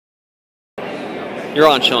You're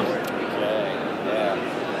on, Sean.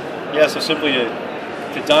 Yeah, so simply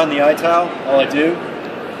to don the eye towel, all I do,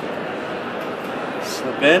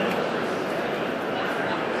 slip in,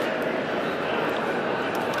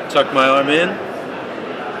 tuck my arm in,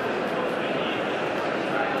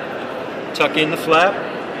 tuck in the flap,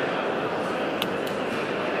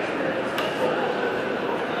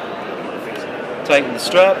 tighten the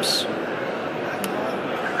straps,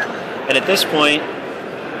 and at this point,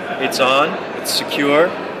 it's on, it's secure,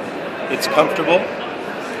 it's comfortable.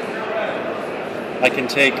 I can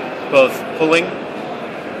take both pulling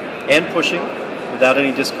and pushing without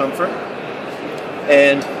any discomfort.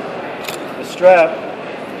 And the strap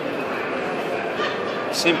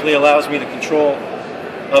simply allows me the control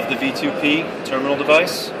of the V2P terminal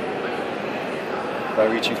device. By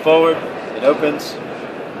reaching forward, it opens,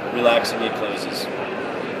 relaxing, it closes.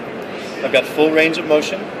 I've got full range of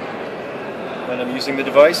motion when I'm using the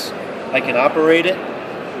device. I can operate it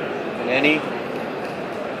in any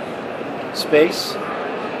space,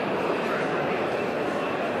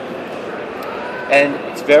 and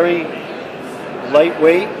it's very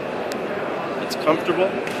lightweight, it's comfortable.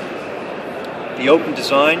 The open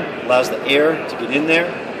design allows the air to get in there,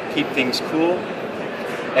 keep things cool,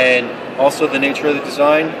 and also the nature of the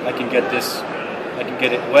design, I can get it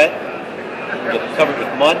wet, I can get it covered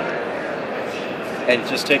with mud, and it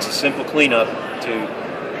just takes a simple cleanup to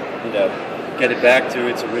get it back to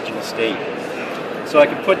its original state. So I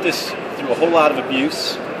can put this through a whole lot of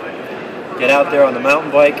abuse, get out there on the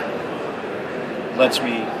mountain bike, lets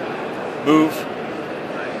me move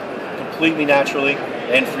completely naturally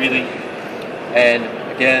and freely, and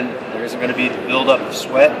again, there isn't going to be the buildup of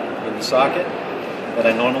sweat in the socket that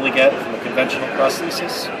I normally get from a conventional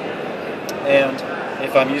prosthesis. And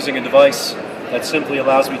if I'm using a device that simply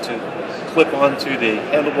allows me to clip onto the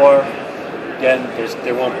handlebar, again,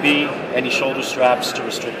 there won't be any shoulder straps to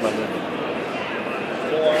restrict my movement.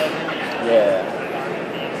 Yeah.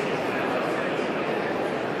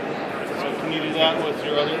 So can you do that with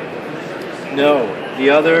your other? No, the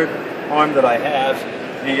other arm that I have,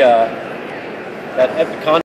 that Epicon